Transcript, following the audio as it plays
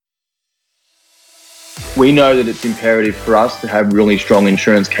We know that it's imperative for us to have really strong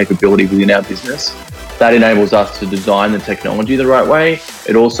insurance capability within our business. That enables us to design the technology the right way.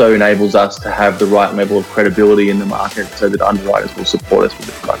 It also enables us to have the right level of credibility in the market so that underwriters will support us with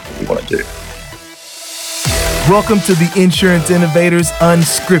the product that we want to do. Welcome to the Insurance Innovators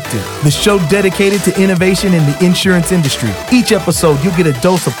Unscripted, the show dedicated to innovation in the insurance industry. Each episode, you'll get a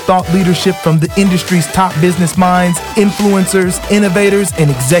dose of thought leadership from the industry's top business minds, influencers, innovators,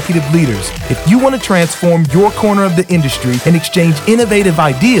 and executive leaders. If you want to transform your corner of the industry and exchange innovative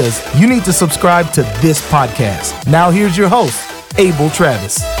ideas, you need to subscribe to this podcast. Now here's your host, Abel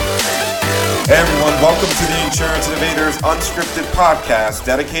Travis. Hey everyone, welcome to the Insurance Innovators Unscripted podcast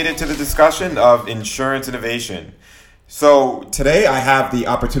dedicated to the discussion of insurance innovation. So today I have the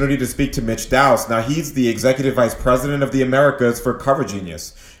opportunity to speak to Mitch Doust. Now he's the Executive Vice President of the Americas for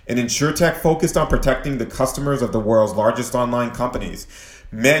CoverGenius, an insurtech focused on protecting the customers of the world's largest online companies.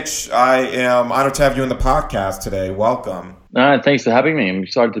 Mitch, I am honored to have you on the podcast today. Welcome. Thanks for having me. I'm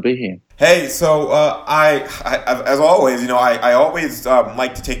excited to be here. Hey, so I as always, I always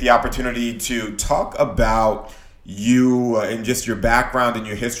like to take the opportunity to talk about you and just your background and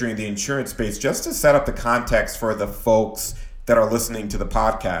your history in the insurance space, just to set up the context for the folks that are listening to the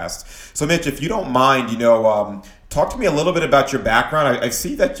podcast. So, Mitch, if you don't mind, talk to me a little bit about your background. I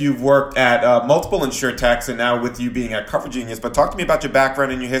see that you've worked at multiple insurtechs, and now with you being at CoverGenius, but talk to me about your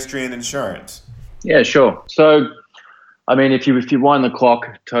background and your history in insurance. Yeah, sure. So, if you wind the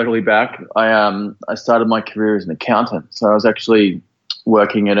clock totally back, I started my career as an accountant. So I was actually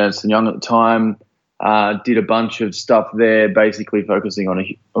working at Ernst & Young at the time, did a bunch of stuff there, basically focusing on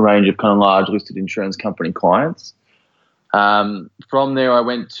a range of kind of large listed insurance company clients. From there, I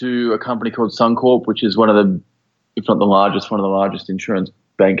went to a company called Suncorp, which is one of the, if not the largest, one of the largest insurance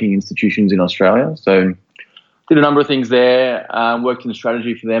banking institutions in Australia. So did a number of things there, worked in the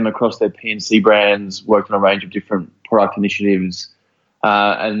strategy for them across their P&C brands, worked on a range of different product initiatives,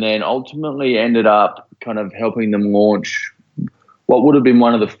 and then ultimately ended up kind of helping them launch what would have been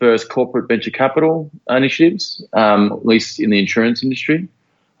one of the first corporate venture capital initiatives, at least in the insurance industry.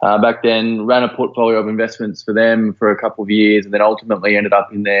 Back then, ran a portfolio of investments for them for a couple of years, and then ultimately ended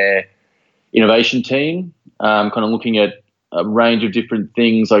up in their innovation team, kind of looking at a range of different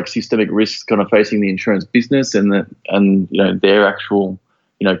things like systemic risks kind of facing the insurance business and their actual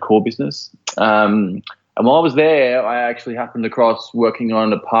core business. And while I was there, I actually happened across working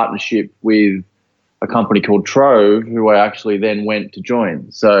on a partnership with a company called Trove, who I actually then went to join.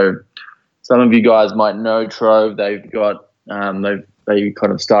 So some of you guys might know Trove. They've got they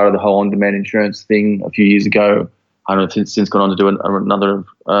kind of started the whole on-demand insurance thing a few years ago. I don't know, since gone on to do another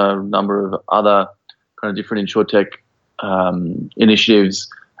number of other kind of different insurtech initiatives.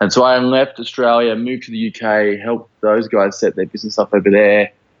 And so I left Australia, moved to the UK, helped those guys set their business up over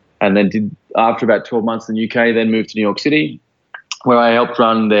there, and then after about 12 months in the UK, then moved to New York City, where I helped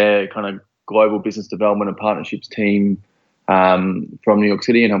run their kind of global business development and partnerships team from New York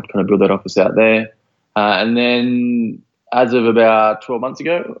City, and helped kind of build that office out there. And then as of about 12 months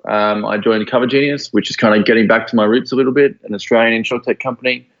ago, I joined CoverGenius, which is kind of getting back to my roots a little bit, an Australian insurtech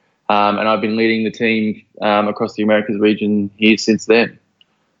company. And I've been leading the team across the Americas region here since then,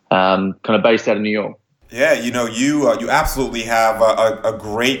 kind of based out of New York. Yeah, you absolutely have a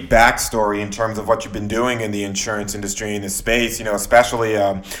great backstory in terms of what you've been doing in the insurance industry in this space, especially,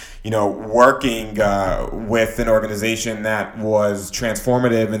 working with an organization that was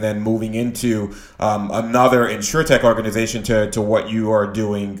transformative and then moving into another insurtech organization to what you are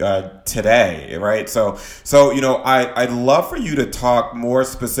doing today, right? So I'd love for you to talk more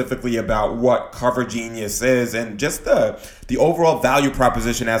specifically about what CoverGenius is and just the overall value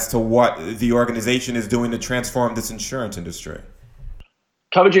proposition as to what the organization is doing to transform this insurance industry.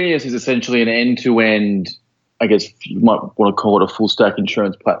 CoverGenius is essentially an end-to-end, I guess you might want to call it a full-stack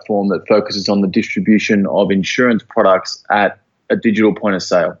insurance platform that focuses on the distribution of insurance products at a digital point of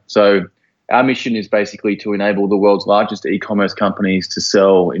sale. So our mission is basically to enable the world's largest e-commerce companies to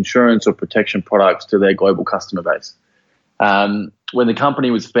sell insurance or protection products to their global customer base. When the company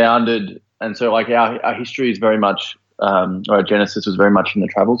was founded, and so like our history is very much, our genesis was very much in the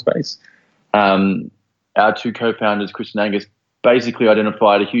travel space. Our two co-founders, Chris and Angus, basically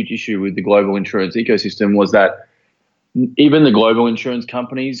identified a huge issue with the global insurance ecosystem was that even the global insurance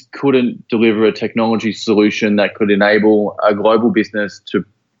companies couldn't deliver a technology solution that could enable a global business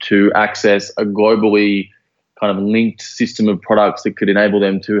to access a globally kind of linked system of products that could enable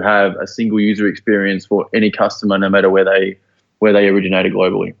them to have a single user experience for any customer, no matter where they originated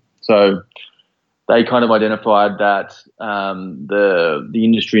globally. So they kind of identified that the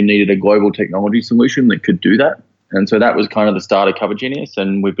industry needed a global technology solution that could do that. And so that was kind of the start of CoverGenius,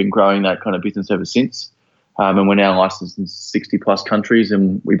 and we've been growing that kind of business ever since. And we're now licensed in 60 plus countries,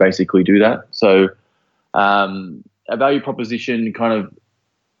 and we basically do that. So a value proposition kind of,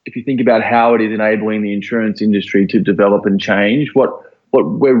 if you think about how it is enabling the insurance industry to develop and change, what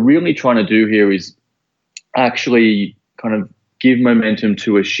we're really trying to do here is actually kind of give momentum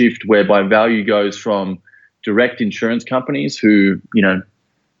to a shift whereby value goes from direct insurance companies who,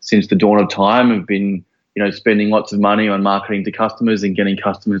 since the dawn of time have been, spending lots of money on marketing to customers and getting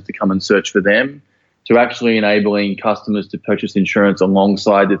customers to come and search for them, to actually enabling customers to purchase insurance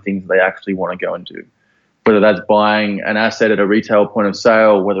alongside the things they actually want to go and do. Whether that's buying an asset at a retail point of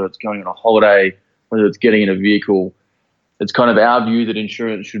sale, whether it's going on a holiday, whether it's getting in a vehicle. It's kind of our view that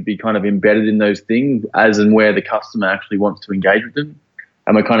insurance should be kind of embedded in those things as and where the customer actually wants to engage with them.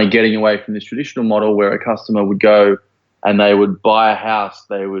 And we're kind of getting away from this traditional model where a customer would go and they would buy a house,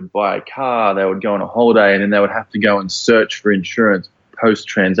 they would buy a car, they would go on a holiday, and then they would have to go and search for insurance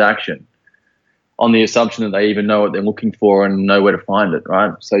post-transaction on the assumption that they even know what they're looking for and know where to find it,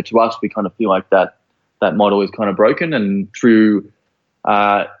 right? So to us, we kind of feel like that model is kind of broken, and through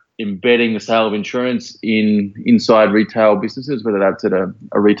embedding the sale of insurance inside retail businesses, whether that's at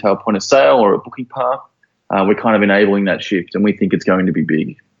a retail point of sale or a booking path, we're kind of enabling that shift, and we think it's going to be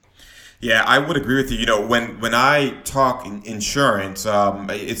big. Yeah, I would agree with you. When I talk insurance,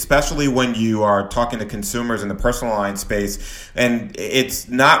 especially when you are talking to consumers in the personal line space, and it's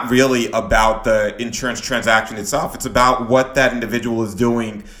not really about the insurance transaction itself. It's about what that individual is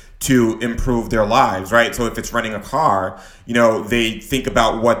doing to improve their lives, right? So if it's renting a car, they think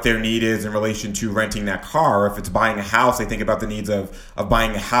about what their need is in relation to renting that car. Or if it's buying a house, they think about the needs of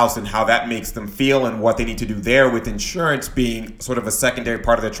buying a house and how that makes them feel and what they need to do there, with insurance being sort of a secondary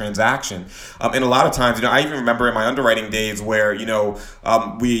part of the transaction. And a lot of times, I even remember in my underwriting days where,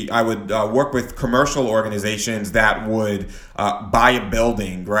 I would work with commercial organizations that would buy a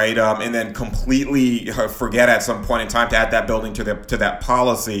building, right? And then completely forget at some point in time to add that building to that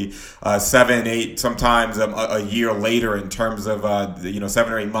policy 7, 8, sometimes a year later, in terms of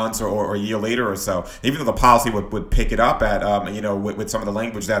 7 or 8 months or a year later or so. Even though the policy would pick it up at with some of the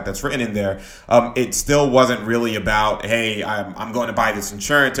language that's written in there, it still wasn't really about, hey, I'm going to buy this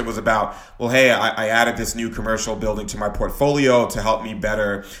insurance. It was about, well, hey, I added this new commercial building to my portfolio to help me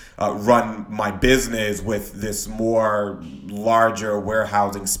better run my business with this more larger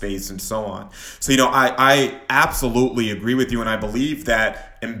warehousing space and so on. So, I absolutely agree with you, and I believe that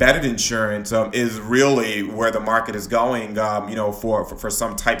embedded insurance is really where the market is going, for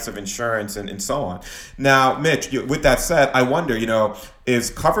some types of insurance and so on. Now, Mitch, with that said, I wonder,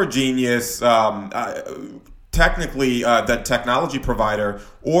 is Cover Genius technically the technology provider,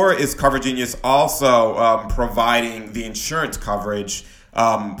 or is Cover Genius also providing the insurance coverage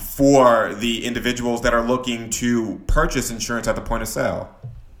for the individuals that are looking to purchase insurance at the point of sale?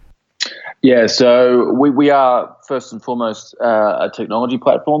 Yeah, so we are first and foremost a technology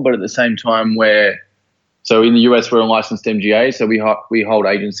platform, but at the same time so in the US we're a licensed MGA, so we hold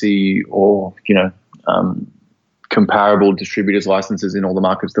agency or comparable distributors licenses in all the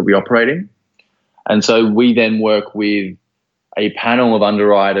markets that we operate in, and so we then work with a panel of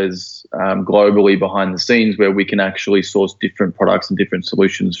underwriters globally behind the scenes where we can actually source different products and different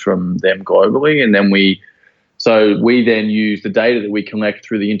solutions from them globally, and then we then use the data that we collect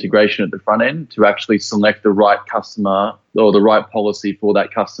through the integration at the front end to actually select the right customer or the right policy for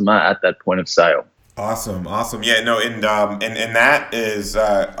that customer at that point of sale. Awesome. Yeah, no, and that is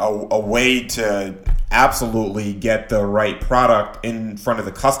a way to absolutely get the right product in front of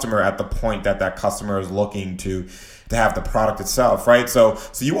the customer at the point that customer is looking to have the product itself, right? So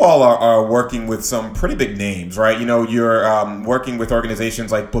you all are working with some pretty big names, right? You're working with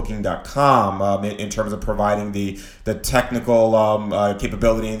organizations like Booking.com in terms of providing the technical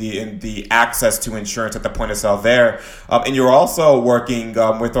capability and the access to insurance at the point of sale there. And you're also working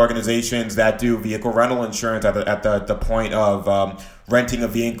with organizations that do vehicle rental insurance at the point of renting a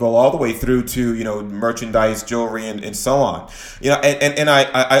vehicle, all the way through to merchandise, jewelry, and so on. And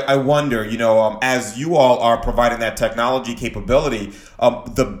I wonder, as you all are providing that technology capability,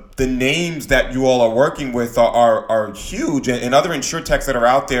 the names that you all are working with are huge, and other insurtechs that are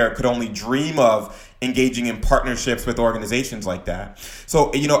out there could only dream of engaging in partnerships with organizations like that.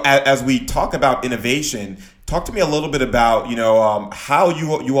 So as we talk about innovation, talk to me a little bit about how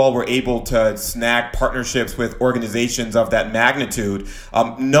you all were able to snag partnerships with organizations of that magnitude,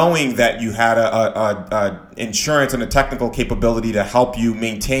 knowing that you had a insurance and a technical capability to help you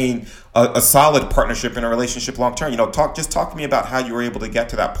maintain a solid partnership and a relationship long term. Talk to me about how you were able to get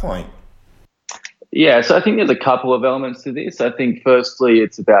to that point. Yeah, so I think there's a couple of elements to this. I think firstly,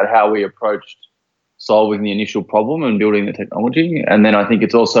 it's about how we approached solving the initial problem and building the technology, and then I think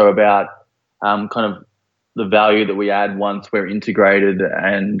it's also about kind of the value that we add once we're integrated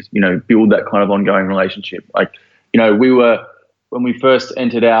and, build that kind of ongoing relationship. Like, when we first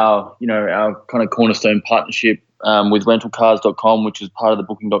entered our kind of cornerstone partnership with rentalcars.com, which is part of the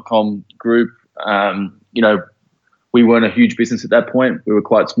booking.com group, we weren't a huge business at that point. We were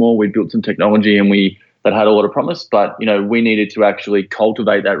quite small. We built some technology and that had a lot of promise, but, we needed to actually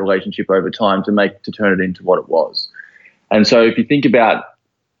cultivate that relationship over time to turn it into what it was. And so if you think about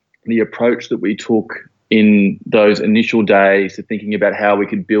the approach that we took in those initial days to thinking about how we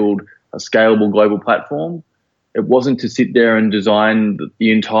could build a scalable global platform, it wasn't to sit there and design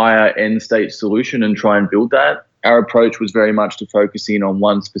the entire end state solution and try and build that. Our approach was very much to focus in on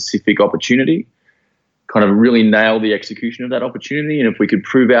one specific opportunity, kind of really nail the execution of that opportunity. And if we could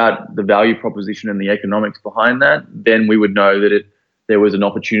prove out the value proposition and the economics behind that, then we would know that there was an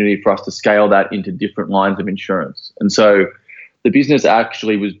opportunity for us to scale that into different lines of insurance. And so the business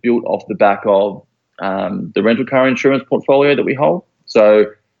actually was built off the back of the rental car insurance portfolio that we hold. So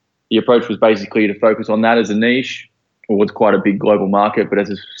the approach was basically to focus on that as a niche, or what's quite a big global market, but as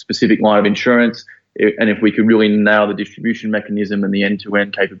a specific line of insurance. And if we could really nail the distribution mechanism and the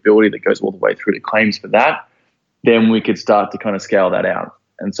end-to-end capability that goes all the way through to claims for that, then we could start to kind of scale that out.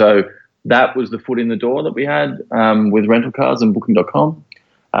 And so that was the foot in the door that we had with rental cars and booking.com.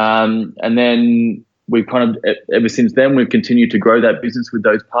 And then we've kind of, ever since then, we've continued to grow that business with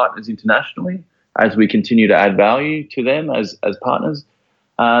those partners internationally as we continue to add value to them as partners.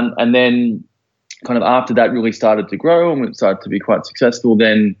 And then kind of after that really started to grow and it started to be quite successful,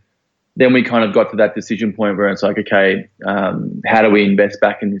 then we kind of got to that decision point where it's like, okay, how do we invest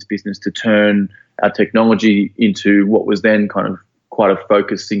back in this business to turn our technology into what was then kind of quite a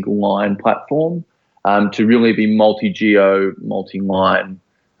focused single line platform to really be multi-geo, multi-line,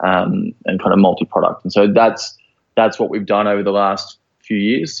 and kind of multi-product. And so that's what we've done over the last few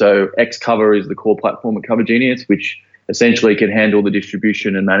years. So Xcover is the core platform at Cover Genius, which essentially can handle the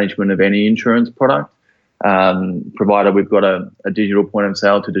distribution and management of any insurance product, provided we've got a digital point of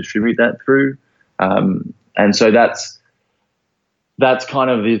sale to distribute that through. And so that's kind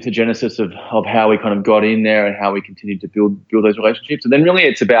of the genesis of how we kind of got in there and how we continue to build those relationships. And then really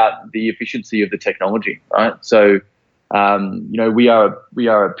it's about the efficiency of the technology, right? So, we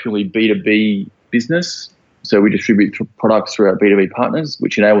are a purely B2B business. So we distribute products through our B2B partners,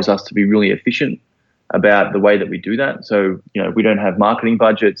 which enables us to be really efficient about the way that we do that. So, we don't have marketing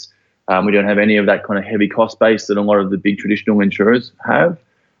budgets. We don't have any of that kind of heavy cost base that a lot of the big traditional insurers have.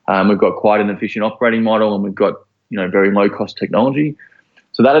 We've got quite an efficient operating model and we've got, very low cost technology.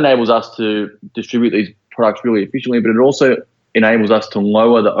 So that enables us to distribute these products really efficiently, but it also enables us to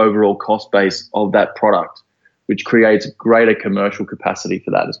lower the overall cost base of that product, which creates greater commercial capacity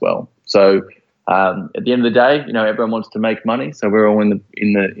for that as well. So at the end of the day, everyone wants to make money. So we're all in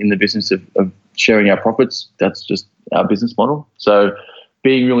the business of sharing our profits. That's just our business model. So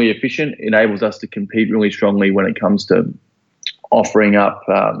being really efficient enables us to compete really strongly when it comes to offering up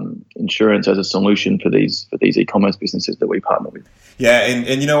insurance as a solution for these e-commerce businesses that we partner with. Yeah,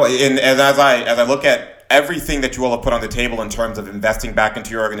 and as I look at everything that you all have put on the table in terms of investing back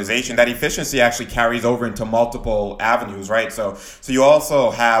into your organization, that efficiency actually carries over into multiple avenues, right? So you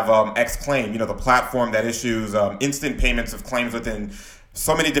also have Xclaim, the platform that issues instant payments of claims within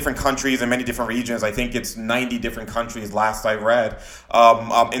so many different countries and many different regions. I think it's 90 different countries last I read.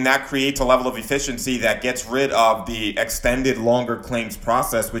 And that creates a level of efficiency that gets rid of the extended, longer claims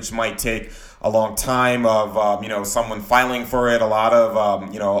process, which might take a long time of, someone filing for it, a lot of,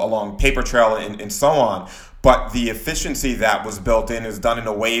 a long paper trail and so on. But the efficiency that was built in is done in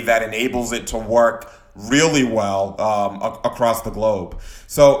a way that enables it to work really well across the globe.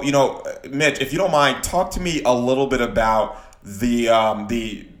 So, Mitch, if you don't mind, talk to me a little bit about the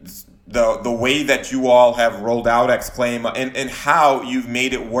way that you all have rolled out Xclaim and how you've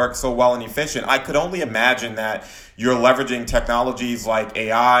made it work so well and efficient. I could only imagine that you're leveraging technologies like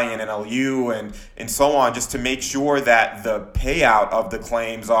AI and NLU and so on just to make sure that the payout of the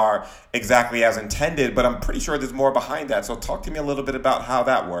claims are exactly as intended, but I'm pretty sure there's more behind that. So talk to me a little bit about how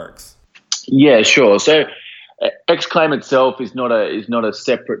that works. Yeah, sure. So Xclaim itself is not a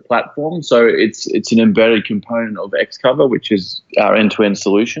separate platform, so it's an embedded component of Xcover, which is our end-to-end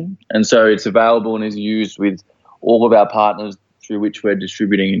solution, and so it's available and is used with all of our partners through which we're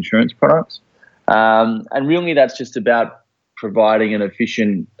distributing insurance products. And really, that's just about providing an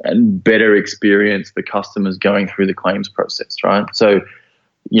efficient and better experience for customers going through the claims process, right? So,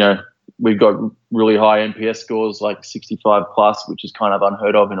 we've got really high NPS scores, like 65 plus, which is kind of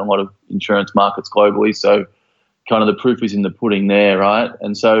unheard of in a lot of insurance markets globally. So kind of the proof is in the pudding there, right?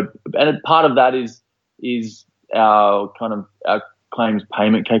 And so, and part of that is our claims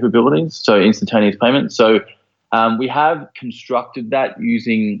payment capabilities, so instantaneous payments. So we have constructed that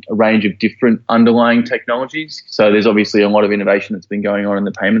using a range of different underlying technologies. So there's obviously a lot of innovation that's been going on in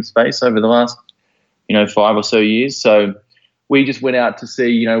the payment space over the last, 5 or so years. So we just went out to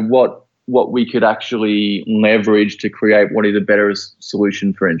see, what we could actually leverage to create what is a better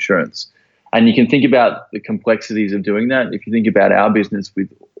solution for insurance. And you can think about the complexities of doing that. If you think about our business with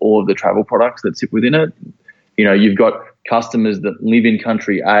all of the travel products that sit within it, you've got customers that live in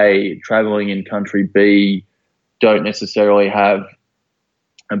country A, traveling in country B, don't necessarily have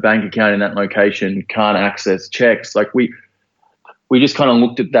a bank account in that location, can't access checks. Like we just kind of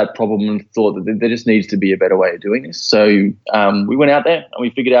looked at that problem and thought that there just needs to be a better way of doing this. So we went out there and we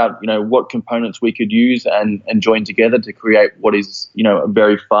figured out, what components we could use and join together to create what is, a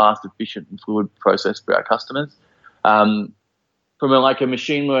very fast, efficient and fluid process for our customers. From a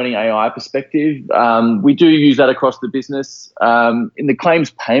machine learning AI perspective, we do use that across the business. In the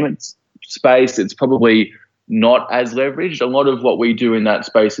claims payments space, it's probably not as leveraged. A lot of what we do in that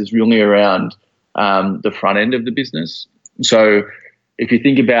space is really around the front end of the business. So if you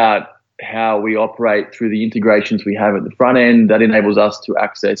think about how we operate through the integrations we have at the front end, that enables us to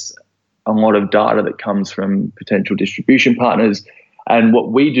access a lot of data that comes from potential distribution partners. And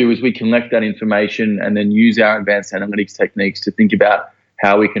what we do is we collect that information and then use our advanced analytics techniques to think about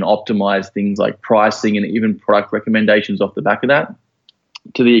how we can optimize things like pricing and even product recommendations off the back of that,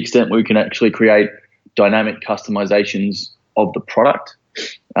 to the extent where we can actually create dynamic customizations of the product,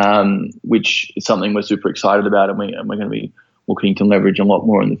 which is something we're super excited about, and we're going to be looking to leverage a lot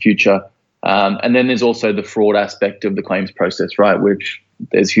more in the future. And then there's also the fraud aspect of the claims process, right, which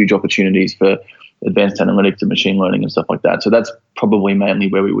there's huge opportunities for advanced analytics and machine learning and stuff like that. So that's probably mainly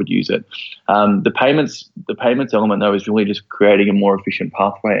where we would use it. The payments element, though, is really just creating a more efficient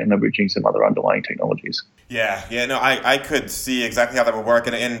pathway and leveraging some other underlying technologies. I could see exactly how that would work.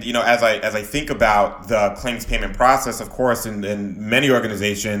 And as I think about the claims payment process, of course, in many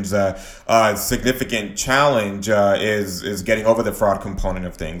organizations, a significant challenge is getting over the fraud component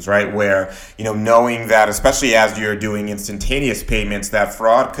of things, right? Where, knowing that, especially as you're doing instantaneous payments, that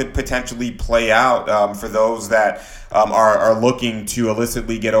fraud could potentially play out for those that are looking to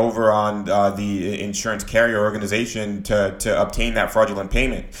illicitly get over on the insurance carrier organization to obtain that fraudulent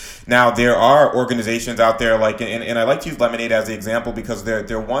payment. Now, there are organizations out there and I like to use Lemonade as the example because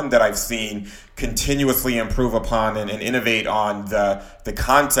they're one that I've seen continuously improve upon and innovate on the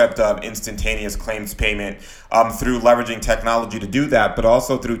concept of instantaneous claims payment through leveraging technology to do that, but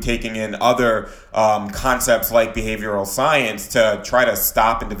also through taking in other concepts like behavioral science to try to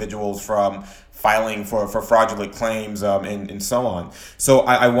stop individuals from filing for fraudulent claims and so on. So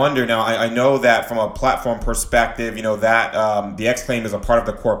I wonder now, I know that from a platform perspective, that the X-Claim is a part of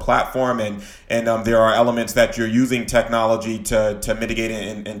the core platform and there are elements that you're using technology to mitigate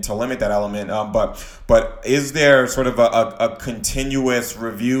and to limit that element. But is there sort of a continuous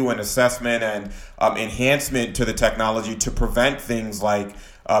review and assessment and enhancement to the technology to prevent things like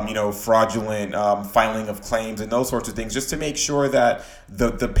fraudulent filing of claims and those sorts of things, just to make sure that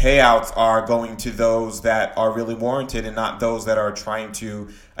the payouts are going to those that are really warranted and not those that are trying to,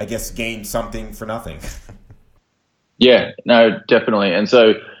 I guess, gain something for nothing? Yeah, no, definitely. And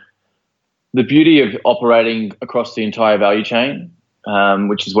so the beauty of operating across the entire value chain,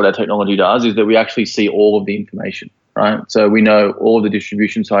 which is what our technology does, is that we actually see all of the information, right? So we know all the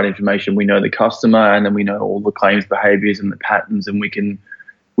distribution side information, we know the customer, and then we know all the claims behaviors and the patterns, and we can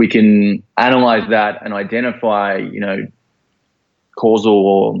analyze that and identify,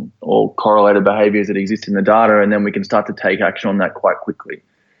 causal or correlated behaviors that exist in the data, and then we can start to take action on that quite quickly.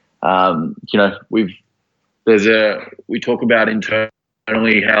 We talk about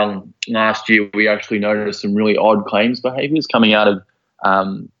internally how last year we actually noticed some really odd claims behaviors coming out of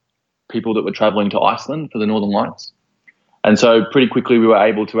people that were traveling to Iceland for the Northern Lights. And so pretty quickly we were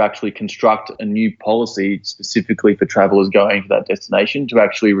able to actually construct a new policy specifically for travelers going to that destination to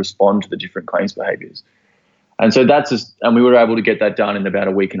actually respond to the different claims behaviors. And so and we were able to get that done in about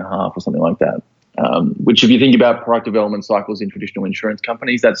a week and a half or something like that, which if you think about product development cycles in traditional insurance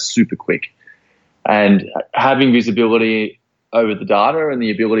companies, that's super quick. And having visibility over the data and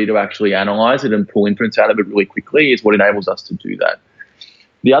the ability to actually analyze it and pull inference out of it really quickly is what enables us to do that.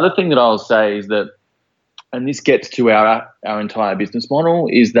 The other thing that I'll say is that, and this gets to our entire business model,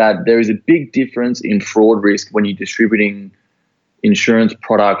 is that there is a big difference in fraud risk when you're distributing insurance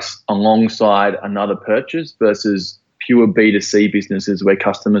products alongside another purchase versus pure B2C businesses where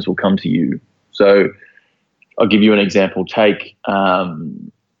customers will come to you. So I'll give you an example. Take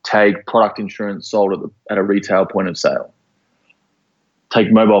product insurance sold at a retail point of sale.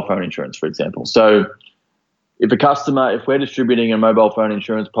 Take mobile phone insurance, for example. So if we're distributing a mobile phone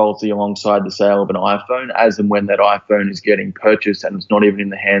insurance policy alongside the sale of an iPhone, as and when that iPhone is getting purchased and it's not even in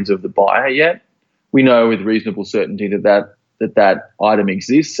the hands of the buyer yet, we know with reasonable certainty that item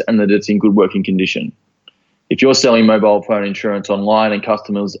exists and that it's in good working condition. If you're selling mobile phone insurance online and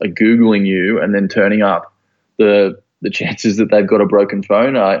customers are Googling you and then turning up, the chances that they've got a broken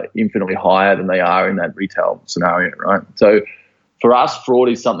phone are infinitely higher than they are in that retail scenario, right? So for us, fraud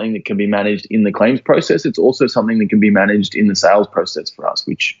is something that can be managed in the claims process. It's also something that can be managed in the sales process for us,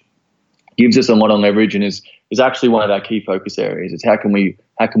 which gives us a lot of leverage and is actually one of our key focus areas. It's how can we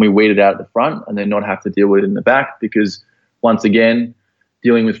weed it out at the front and then not have to deal with it in the back, because once again,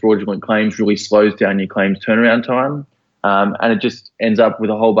 dealing with fraudulent claims really slows down your claims turnaround time, and it just ends up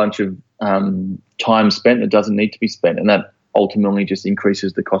with a whole bunch of time spent that doesn't need to be spent, and that ultimately just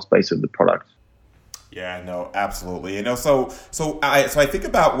increases the cost base of the product. Yeah, no, absolutely. So I think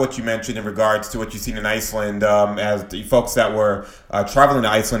about what you mentioned in regards to what you've seen in Iceland, as the folks that were traveling to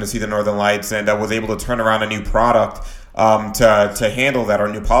Iceland to see the Northern Lights and was able to turn around a new product to handle that, or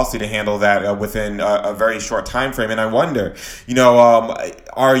a new policy to handle that within a very short time frame. And I wonder,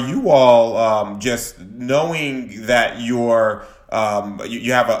 are you all just knowing that you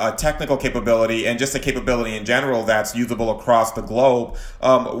have a technical capability and just a capability in general that's usable across the globe?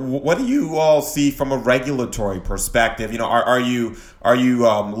 What do you all see from a regulatory perspective? Are you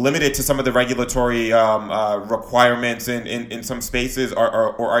limited to some of the regulatory requirements in some spaces,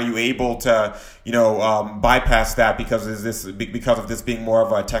 or are you able to bypass that because of this being more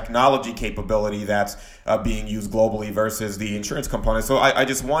of a technology capability that's being used globally versus the insurance component? So I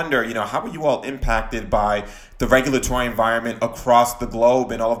just wonder, how are you all impacted by the regulatory environment across the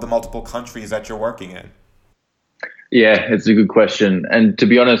globe in all of the multiple countries that you're working in? Yeah, it's a good question. And to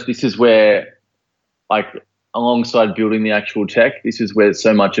be honest, this is where, alongside building the actual tech, this is where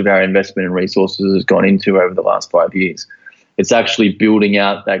so much of our investment and resources has gone into over the last 5 years. It's actually building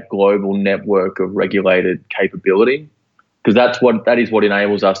out that global network of regulated capability, because that is what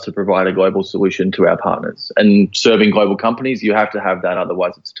enables us to provide a global solution to our partners. And serving global companies, you have to have that,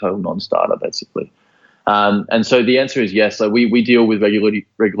 otherwise it's a total non-starter, basically. And so the answer is yes. So we deal with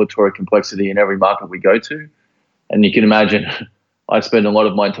regulatory complexity in every market we go to. And you can imagine I spend a lot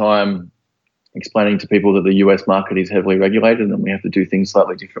of my time explaining to people that the US market is heavily regulated and we have to do things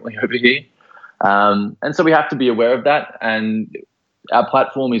slightly differently over here. And so we have to be aware of that. And our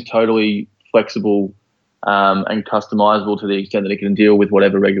platform is totally flexible and customizable to the extent that it can deal with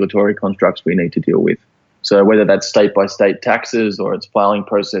whatever regulatory constructs we need to deal with. So whether that's state-by-state taxes or it's filing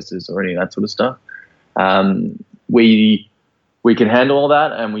processes or any of that sort of stuff, we can handle all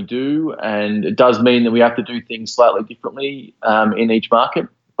that, and we do. And it does mean that we have to do things slightly differently in each market.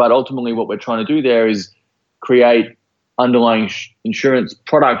 But ultimately what we're trying to do there is create underlying insurance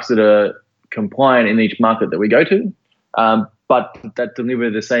products that are compliant in each market that we go to, but that deliver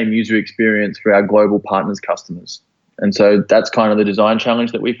the same user experience for our global partners' customers. And so that's kind of the design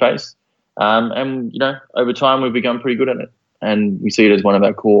challenge that we face. And over time we've become pretty good at it, and we see it as one of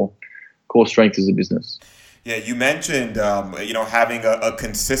our core strengths as a business. Yeah, you mentioned having a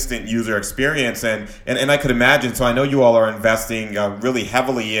consistent user experience, and I could imagine. So I know you all are investing really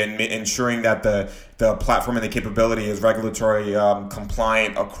heavily in ensuring that the platform and the capability is regulatory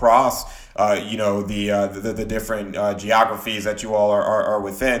compliant across the different geographies that you all are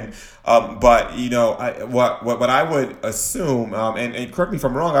within. But what I would assume, and correct me if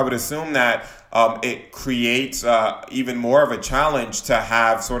I'm wrong, I would assume that it creates even more of a challenge to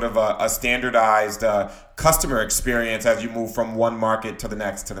have sort of a standardized customer experience as you move from one market to the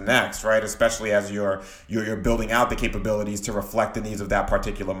next, right? Especially as you're building out the capabilities to reflect the needs of that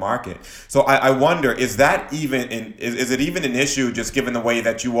particular market. So I wonder, is it even an issue just given the way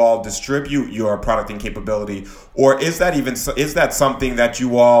that you all distribute your product and capability, or is that something that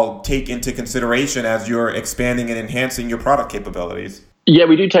you all take into consideration as you're expanding and enhancing your product capabilities? Yeah,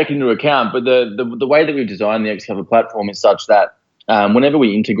 we do take it into account, but the way that we've designed the Xcover platform is such that whenever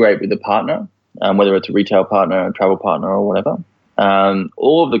we integrate with a partner, whether it's a retail partner, a travel partner, or whatever,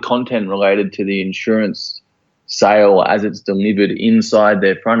 all of the content related to the insurance sale as it's delivered inside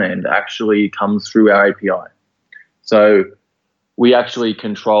their front end actually comes through our API. So we actually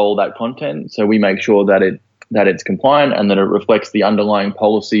control that content. So we make sure that it's compliant and that it reflects the underlying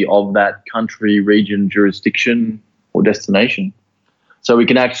policy of that country, region, jurisdiction, or destination. So we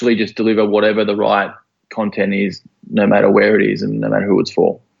can actually just deliver whatever the right content is, no matter where it is and no matter who it's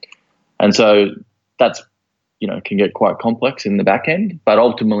for. And so that's, can get quite complex in the back end, but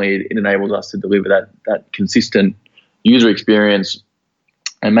ultimately it enables us to deliver that consistent user experience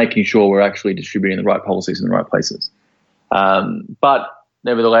and making sure we're actually distributing the right policies in the right places. But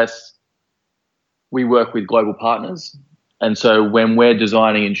nevertheless, we work with global partners. And so when we're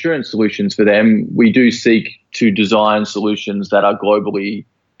designing insurance solutions for them, we do seek to design solutions that are globally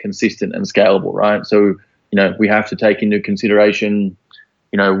consistent and scalable, right? So, we have to take into consideration,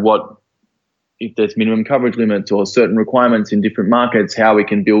 what if there's minimum coverage limits or certain requirements in different markets, how we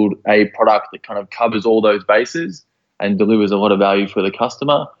can build a product that kind of covers all those bases and delivers a lot of value for the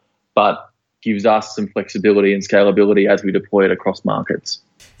customer, but gives us some flexibility and scalability as we deploy it across markets.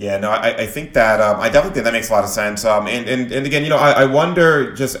 Yeah, no, I think that I definitely think that makes a lot of sense. And again, I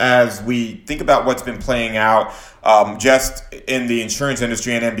wonder, just as we think about what's been playing out just in the insurance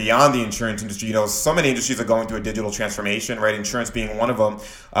industry and then beyond the insurance industry, so many industries are going through a digital transformation, right? Insurance being one of them.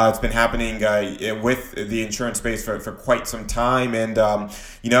 It's been happening with the insurance space for quite some time, and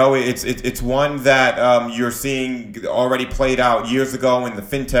it's one that you're seeing already played out years ago in the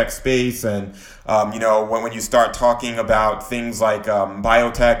fintech space, and when you start talking about things like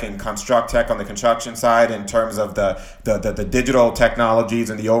biotech and construct tech on the construction side, in terms of the digital technologies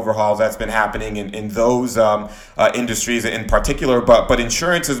and the overhauls that's been happening in those industries in particular, but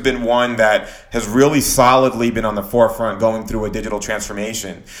insurance has been one that has really solidly been on the forefront going through a digital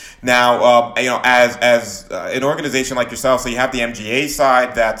transformation. Now, as an organization like yourself, so you have the MGA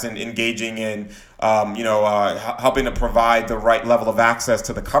side that's engaging in helping to provide the right level of access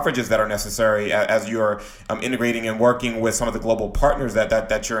to the coverages that are necessary as you're integrating and working with some of the global partners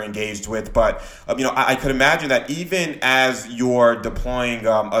that you're engaged with. But I could imagine that even as you're deploying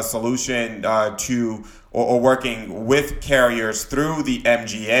a solution to or working with carriers through the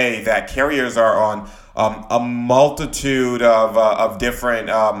MGA, that carriers are on a multitude of different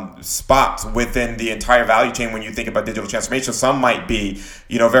spots within the entire value chain when you think about digital transformation. Some might be,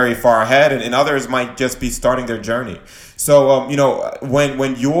 very far ahead, and others might just be starting their journey. So,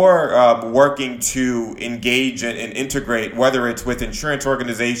 when you're working to engage and integrate, whether it's with insurance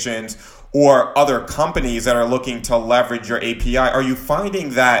organizations or other companies that are looking to leverage your API, are you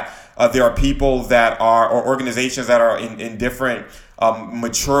finding that there are people that are, or organizations that are in different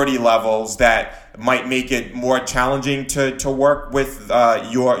maturity levels that might make it more challenging to work with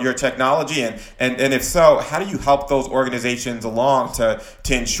your technology? And if so, how do you help those organizations along to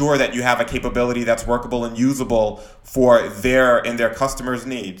ensure that you have a capability that's workable and usable for their customers'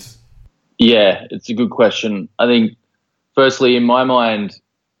 needs? Yeah, it's a good question. I think, firstly, in my mind,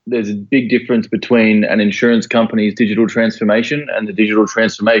 there's a big difference between an insurance company's digital transformation and the digital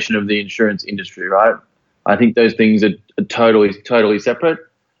transformation of the insurance industry, right? I think those things are totally separate.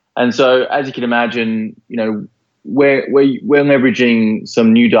 And so, as you can imagine, we're leveraging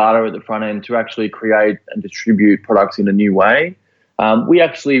some new data at the front end to actually create and distribute products in a new way. We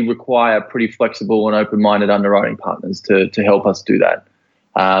actually require pretty flexible and open-minded underwriting partners to help us do that.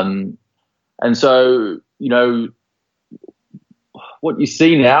 And so, what you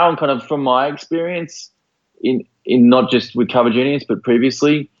see now, and kind of from my experience in not just with Cover Genius, but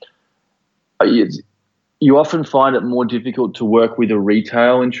previously, you often find it more difficult to work with a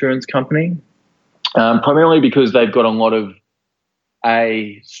retail insurance company, primarily because they've got a lot of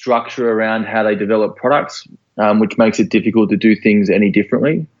structure around how they develop products, which makes it difficult to do things any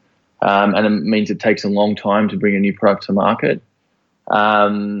differently. And it means it takes a long time to bring a new product to market.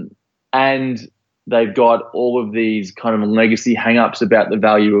 And they've got all of these kind of legacy hang-ups about the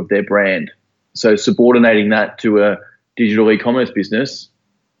value of their brand. So subordinating that to a digital e-commerce business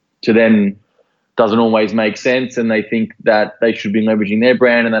to them doesn't always make sense, and they think that they should be leveraging their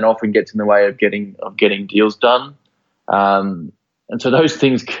brand, and that often gets in the way of getting deals done. And so those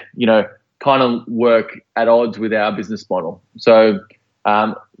things, kind of work at odds with our business model. So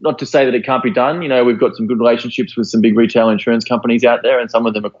not to say that it can't be done. We've got some good relationships with some big retail insurance companies out there, and some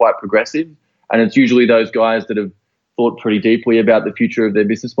of them are quite progressive. And it's usually those guys that have thought pretty deeply about the future of their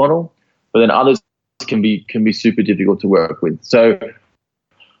business model. But then others can be super difficult to work with. So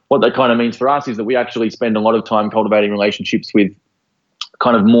what that kind of means for us is that we actually spend a lot of time cultivating relationships with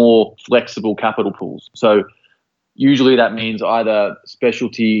kind of more flexible capital pools. So usually that means either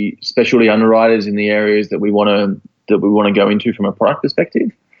specialty underwriters in the areas that we want to go into from a product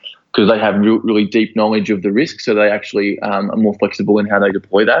perspective, because they have really deep knowledge of the risk, so they actually are more flexible in how they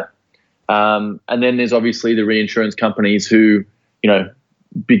deploy that. And then there's obviously the reinsurance companies who,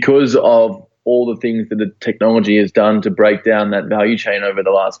 because of all the things that the technology has done to break down that value chain over the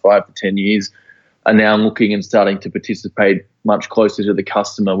last 5 to 10 years, are now looking and starting to participate much closer to the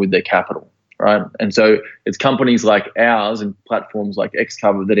customer with their capital, right? And so it's companies like ours and platforms like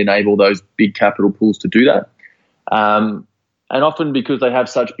Xcover that enable those big capital pools to do that. And often because they have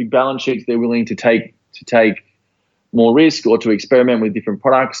such big balance sheets, they're willing to take more risk or to experiment with different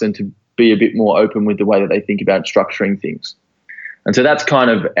products and to be a bit more open with the way that they think about structuring things. And so that's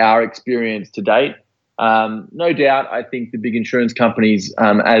kind of our experience to date. No doubt, I think the big insurance companies,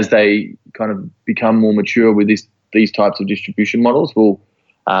 as they kind of become more mature with these types of distribution models, will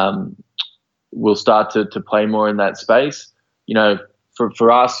start to play more in that space.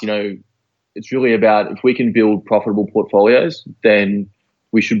 For us, it's really about, if we can build profitable portfolios, then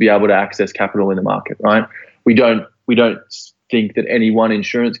we should be able to access capital in the market, right? We don't think that any one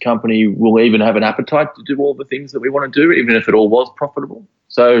insurance company will even have an appetite to do all the things that we want to do, even if it all was profitable.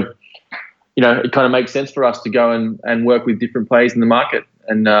 So, it kind of makes sense for us to go and work with different players in the market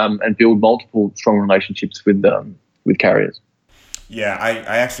and build multiple strong relationships with carriers. Yeah,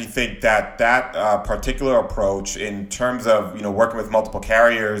 I actually think that particular approach, in terms of working with multiple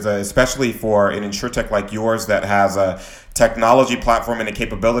carriers, especially for an insurtech like yours that has a technology platform and a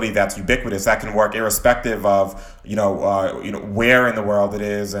capability that's ubiquitous, that can work irrespective of where in the world it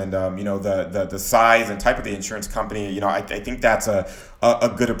is, and the size and type of the insurance company. I think that's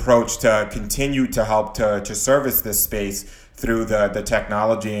a good approach to continue to help to service this space through the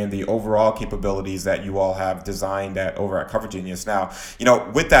technology and the overall capabilities that you all have designed over at Cover Genius. Now,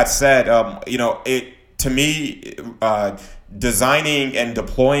 with that said, to me, designing and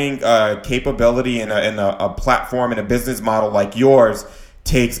deploying capability in a platform and a business model like yours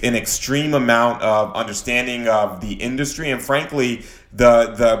takes an extreme amount of understanding of the industry and, frankly,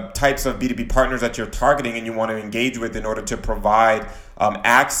 the types of B2B partners that you're targeting and you want to engage with in order to provide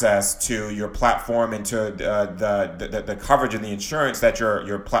access to your platform and to the coverage and the insurance that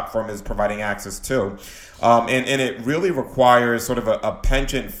your platform is providing access to. And it really requires sort of a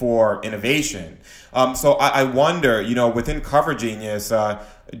penchant for innovation. So I wonder, within Cover Genius,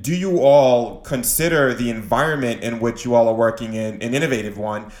 do you all consider the environment in which you all are working in an innovative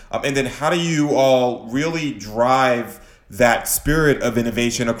one? And then how do you all really drive that spirit of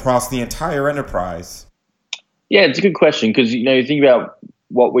innovation across the entire enterprise? Yeah, it's a good question, because, you think about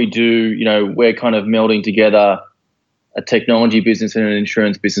what we do, we're kind of melding together a technology business and an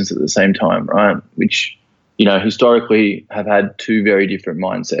insurance business at the same time, right? Which, historically have had two very different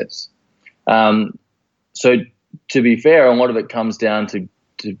mindsets. So to be fair, a lot of it comes down to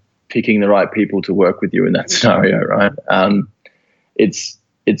picking the right people to work with you in that scenario, right? It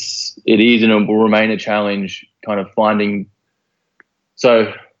is and it will remain a challenge kind of finding.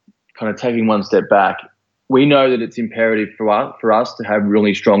 So kind of taking one step back, we know that it's imperative for us to have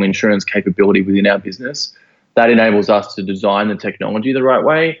really strong insurance capability within our business. That enables us to design the technology the right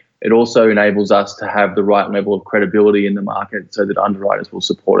way. It also enables us to have the right level of credibility in the market so that underwriters will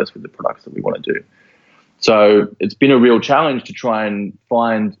support us with the products that we want to do. So it's been a real challenge to try and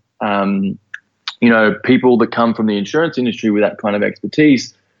find, people that come from the insurance industry with that kind of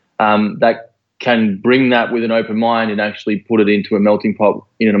expertise that can bring that with an open mind and actually put it into a melting pot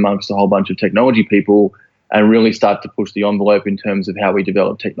in and amongst a whole bunch of technology people and really start to push the envelope in terms of how we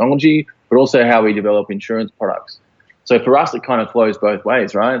develop technology, but also how we develop insurance products. So for us, it kind of flows both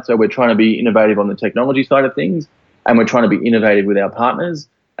ways, right? So we're trying to be innovative on the technology side of things, and we're trying to be innovative with our partners.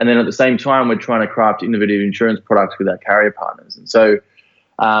 And then at the same time, we're trying to craft innovative insurance products with our carrier partners. And so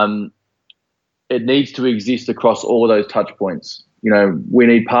it needs to exist across all of those touch points. We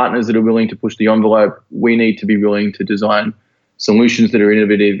need partners that are willing to push the envelope. We need to be willing to design solutions that are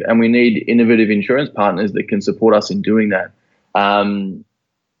innovative, and we need innovative insurance partners that can support us in doing that. And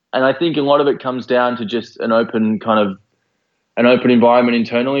I think a lot of it comes down to just an open environment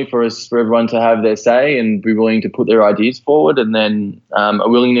internally for everyone to have their say and be willing to put their ideas forward, and then a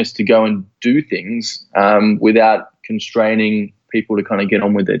willingness to go and do things without constraining people to kind of get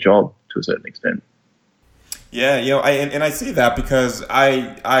on with their job to a certain extent. Yeah, I see that, because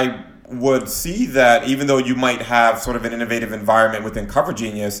I would see that even though you might have sort of an innovative environment within Cover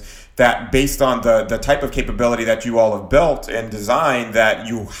Genius, that based on the type of capability that you all have built and designed, that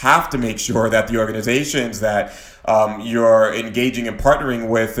you have to make sure that the organizations that you're engaging and partnering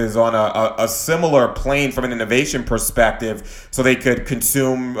with is on a similar plane from an innovation perspective, so they could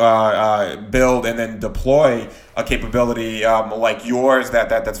consume, build, and then deploy a capability like yours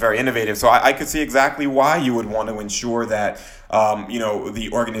that's very innovative. So I could see exactly why you would want to ensure that the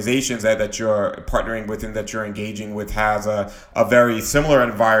organizations that you're partnering with and that you're engaging with has a very similar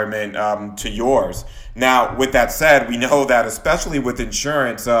environment to yours. Now, with that said, we know that especially with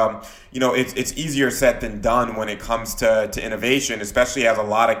insurance, it's easier said than done when it comes to innovation, especially as a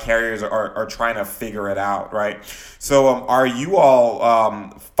lot of carriers are trying to figure it out, right? So are you all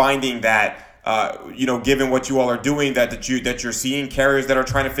finding that, given what you all are doing, that you're seeing carriers that are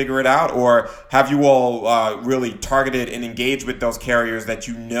trying to figure it out, or have you all really targeted and engaged with those carriers that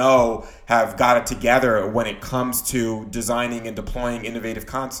have got it together when it comes to designing and deploying innovative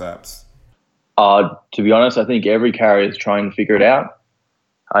concepts? To be honest, I think every carrier is trying to figure it out.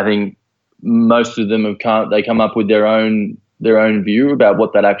 I think most of them they come up with their own view about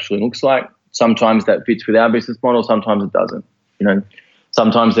what that actually looks like. Sometimes that fits with our business model, sometimes it doesn't.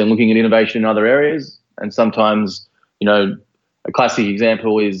 Sometimes they're looking at innovation in other areas, and sometimes, a classic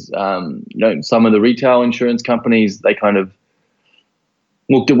example is, some of the retail insurance companies, they kind of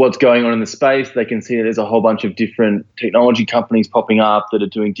looked at what's going on in the space. They can see that there's a whole bunch of different technology companies popping up that are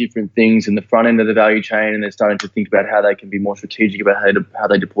doing different things in the front end of the value chain, and they're starting to think about how they can be more strategic about how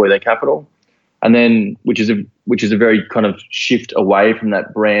they deploy their capital. And then, which is a very kind of shift away from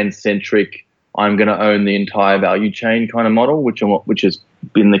that brand centric, I'm going to own the entire value chain kind of model, which has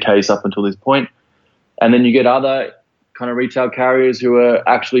been the case up until this point. And then you get other kind of retail carriers who are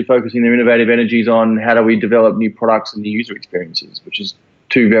actually focusing their innovative energies on how do we develop new products and new user experiences, which is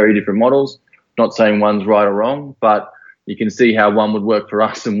two very different models. Not saying one's right or wrong, but you can see how one would work for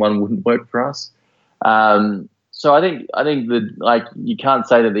us and one wouldn't work for us. So I think that, you can't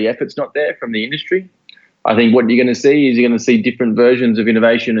say that the effort's not there from the industry. I think what you're going to see is you're going to see different versions of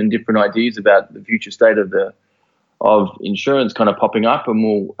innovation and different ideas about the future state of insurance kind of popping up, and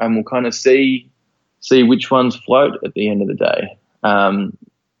we'll kind of see which ones float at the end of the day. And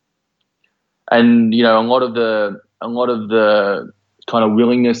a lot of the kind of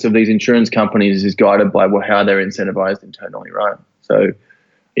willingness of these insurance companies is guided by how they're incentivized internally, right? So,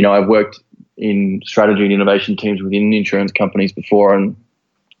 I've worked in strategy and innovation teams within insurance companies before, and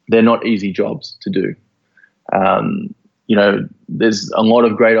they're not easy jobs to do. There's a lot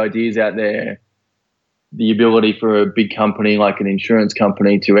of great ideas out there. The ability for a big company like an insurance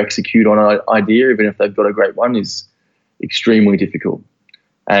company to execute on an idea, even if they've got a great one, is extremely difficult.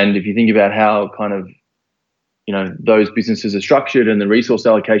 And if you think about how kind of, those businesses are structured and the resource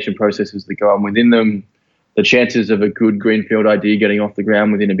allocation processes that go on within them, the chances of a good greenfield idea getting off the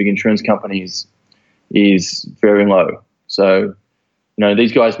ground within a big insurance company is very low. So,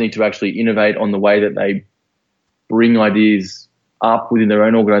 these guys need to actually innovate on the way that they bring ideas up within their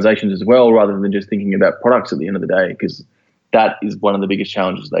own organizations as well, rather than just thinking about products at the end of the day, because that is one of the biggest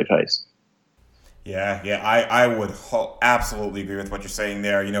challenges they face. Yeah, I would absolutely agree with what you're saying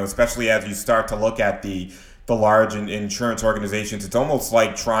there. Especially as you start to look at the large insurance organizations, it's almost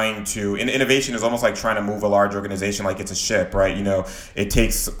like innovation is almost like trying to move a large organization like it's a ship, right? It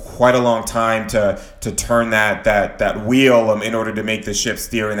takes quite a long time to turn that wheel in order to make the ship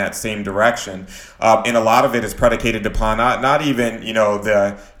steer in that same direction. And a lot of it is predicated upon not even,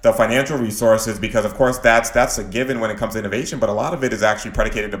 the financial resources, because of course that's a given when it comes to innovation, but a lot of it is actually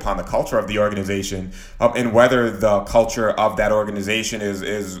predicated upon the culture of the organization, and whether the culture of that organization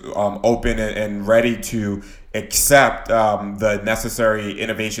is open and ready to accept the necessary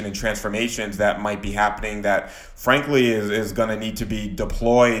innovation and transformations that might be happening that frankly is going to need to be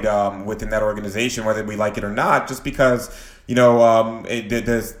deployed within that organization, whether we like it or not, just because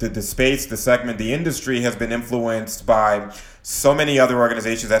the space, the segment, the industry has been influenced by so many other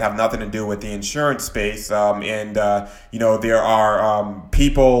organizations that have nothing to do with the insurance space. There are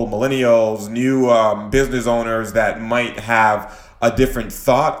people, millennials, new business owners that might have a different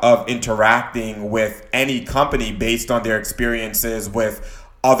thought of interacting with any company based on their experiences with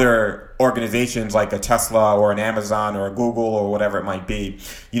other organizations like a Tesla or an Amazon or a Google or whatever it might be,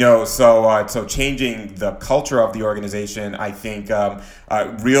 so changing the culture of the organization, I think,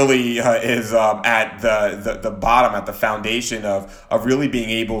 really is at the bottom, at the foundation of really being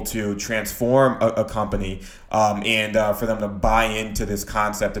able to transform a company, and for them to buy into this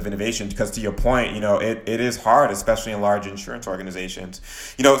concept of innovation. Because to your point, it is hard, especially in large insurance organizations.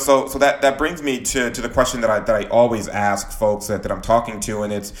 So that brings me to the question that I always ask folks that I'm talking to,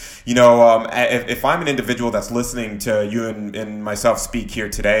 and it's, if I'm an individual that's listening to you and myself speak here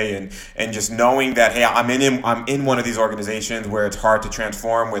today, and just knowing that, hey, I'm in one of these organizations where it's hard to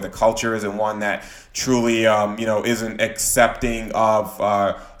transform, where the culture isn't one that truly isn't accepting of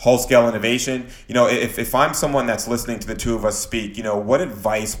whole-scale innovation. If I'm someone that's listening to the two of us speak, what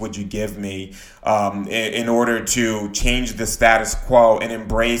advice would you give me in order to change the status quo and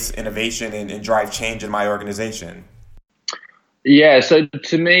embrace innovation and drive change in my organization? Yeah, so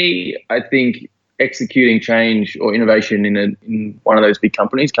to me, I think executing change or innovation in one of those big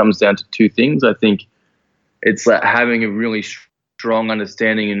companies comes down to two things. I think it's like having a really strong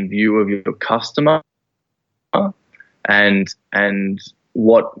understanding and view of your customer and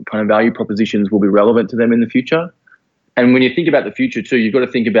what kind of value propositions will be relevant to them in the future. And when you think about the future too, you've got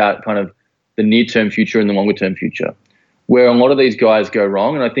to think about kind of the near-term future and the longer-term future. Where a lot of these guys go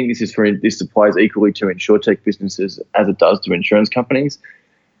wrong, and I think this applies equally to insurtech businesses as it does to insurance companies,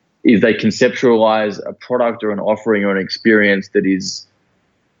 is they conceptualize a product or an offering or an experience that is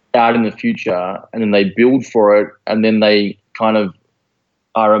out in the future, and then they build for it, and then they kind of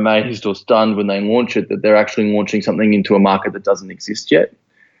are amazed or stunned when they launch it that they're actually launching something into a market that doesn't exist yet.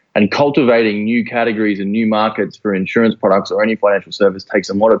 And cultivating new categories and new markets for insurance products or any financial service takes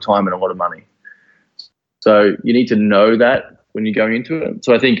a lot of time and a lot of money. So you need to know that when you're going into it.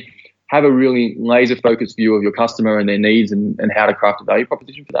 So I think have a really laser-focused view of your customer and their needs and how to craft a value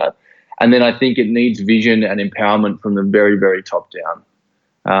proposition for that. And then I think it needs vision and empowerment from the very, very top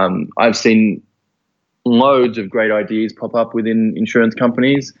down. I've seen loads of great ideas pop up within insurance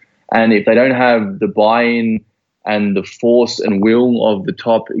companies, and if they don't have the buy-in and the force and will of the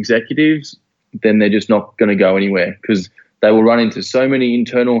top executives, then they're just not going to go anywhere, because they will run into so many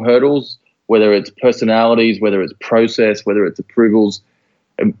internal hurdles, whether it's personalities, whether it's process, whether it's approvals.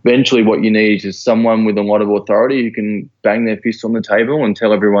 Eventually what you need is someone with a lot of authority who can bang their fist on the table and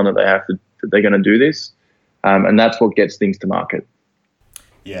tell everyone that they're going to do this. And that's what gets things to market.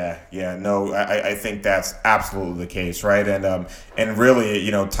 Yeah, no, I think that's absolutely the case, right? And really,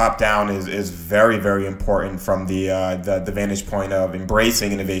 top down is very, very important from the vantage point of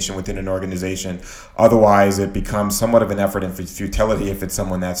embracing innovation within an organization. Otherwise, it becomes somewhat of an effort and futility if it's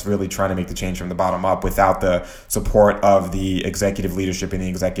someone that's really trying to make the change from the bottom up without the support of the executive leadership and the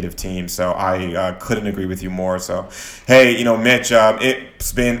executive team. So I couldn't agree with you more. So, hey, Mitch,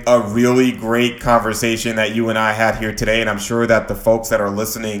 it's been a really great conversation that you and I had here today, and I'm sure that the folks that are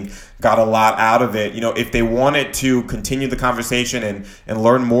listening got a lot out of it. If they wanted to continue the conversation and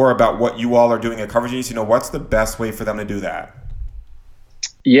learn more about what you all are doing at Coverage Genius, what's the best way for them to do that?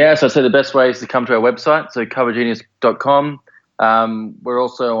 Yeah, so I'd say the best way is to come to our website, so coveragegenius.com. We're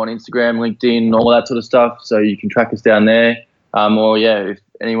also on Instagram, LinkedIn, all that sort of stuff, so you can track us down there. If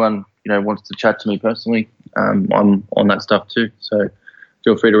anyone wants to chat to me personally, I'm on that stuff too. So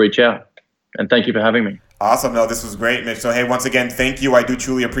feel free to reach out. And thank you for having me. Awesome. No, this was great, Mitch. So, hey, once again, thank you. I do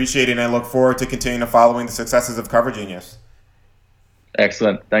truly appreciate it, and I look forward to continuing to following the successes of Coverage Genius.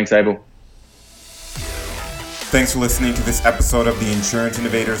 Excellent. Thanks, Abel. Thanks for listening to this episode of the Insurance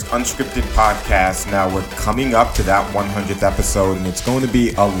Innovators Unscripted Podcast. Now, we're coming up to that 100th episode, and it's going to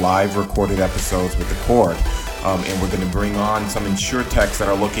be a live recorded episodes with the Cord. And we're going to bring on some insurtechs that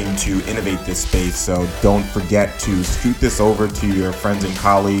are looking to innovate this space. So don't forget to scoot this over to your friends and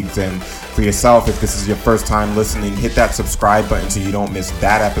colleagues. And for yourself, if this is your first time listening, hit that subscribe button so you don't miss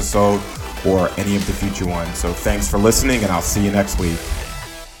that episode or any of the future ones. So thanks for listening, and I'll see you next week.